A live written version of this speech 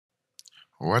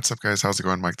What's up, guys? How's it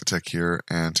going? MikeTheTech here,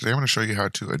 and today I want to show you how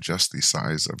to adjust the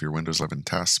size of your Windows 11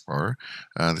 taskbar.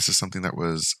 This is something that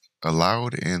was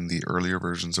allowed in the earlier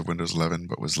versions of Windows 11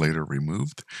 but was later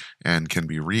removed and can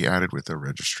be re-added with a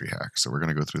registry hack. So we're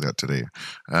going to go through that today.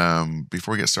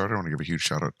 Before we get started, I want to give a huge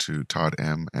shout out to Todd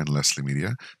M. and Leslie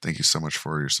Media. Thank you so much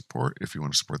for your support. If you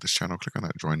want to support this channel, click on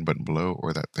that join button below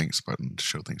or that thanks button to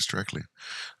show things directly.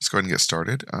 Let's go ahead and get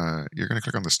started. You're going to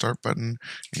click on the start button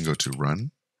and go to run.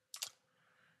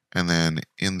 And then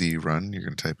in the run, you're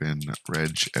going to type in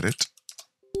regedit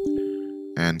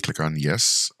and click on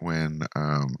yes when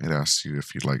it asks you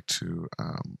if you'd like to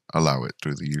allow it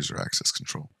through the user access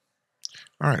control.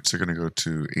 All right, so you're going to go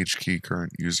to HKey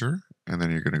current user, and then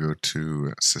you're going to go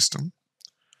to system.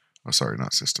 Oh, sorry,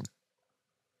 not system.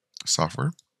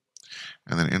 Software.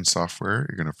 And then in software,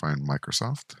 you're going to find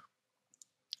Microsoft.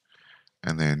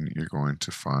 And then you're going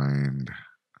to find,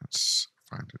 let's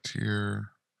find it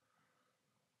here.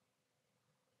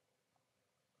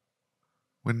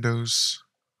 Windows,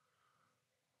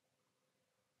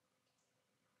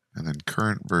 and then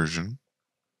current version,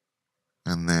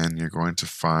 and then you're going to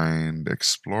find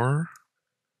Explorer,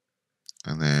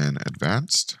 and then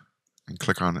Advanced, and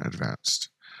click on Advanced.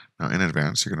 Now in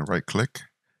Advanced, you're going to right click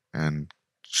and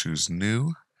choose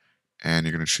New, and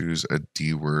you're going to choose a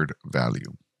D-word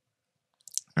value.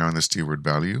 Now in this D-word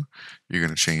value, you're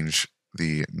going to change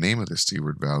the name of this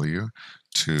D-word value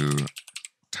to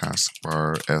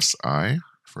taskbar SI,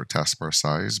 for taskbar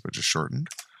size, but just shortened.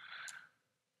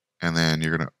 And then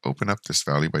you're going to open up this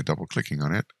value by double clicking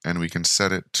on it, and we can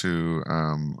set it to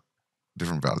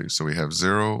different values. So we have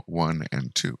 0, 1,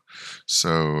 and 2.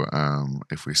 So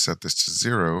if we set this to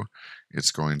 0,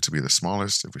 it's going to be the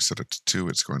smallest. If we set it to 2,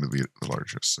 it's going to be the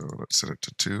largest. So let's set it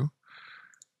to 2,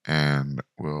 and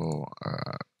we'll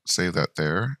save that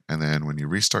there. And then when you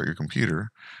restart your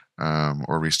computer,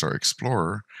 or restart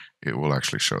Explorer, it will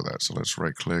actually show that. So let's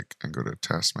right click and go to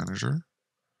Task Manager.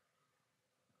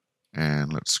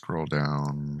 And let's scroll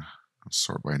down,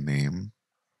 sort by name.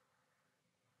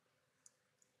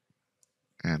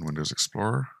 And Windows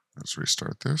Explorer. Let's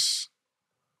restart this.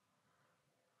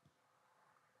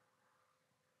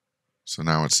 So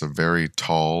now it's a very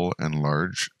tall and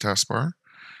large taskbar.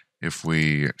 If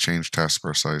we change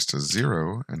taskbar size to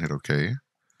 0 and hit OK,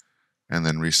 and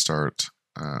then restart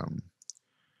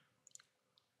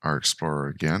our Explorer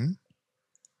again,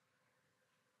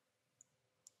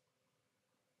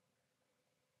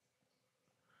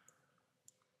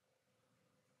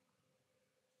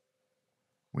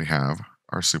 we have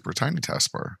our super tiny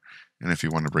taskbar. And if you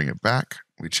want to bring it back,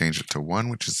 we change it to 1,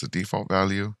 which is the default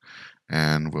value,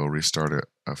 and we'll restart it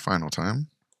a final time.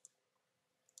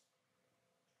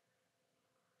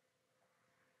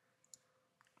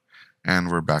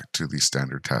 And we're back to the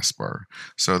standard taskbar.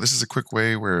 So this is a quick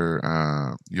way where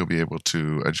you'll be able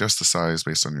to adjust the size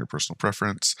based on your personal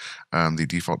preference. The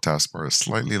default taskbar is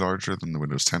slightly larger than the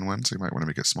Windows 10 one, so you might want to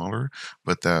make it smaller.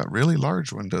 But that really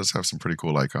large one does have some pretty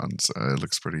cool icons. It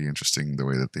looks pretty interesting the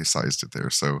way that they sized it there.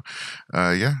 So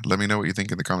yeah, let me know what you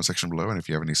think in the comment section below. And if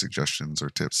you have any suggestions or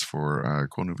tips for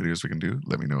cool new videos we can do,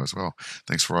 let me know as well.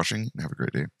 Thanks for watching and have a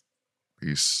great day.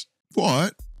 Peace.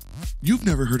 What? You've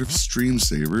never heard of Stream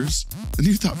Savers? And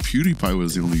you thought PewDiePie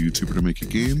was the only YouTuber to make a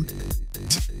game?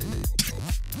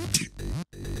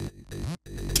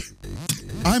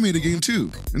 I made a game too,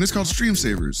 and it's called Stream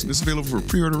Savers, and it's available for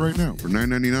pre-order right now for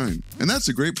 $9.99, and that's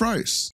a great price.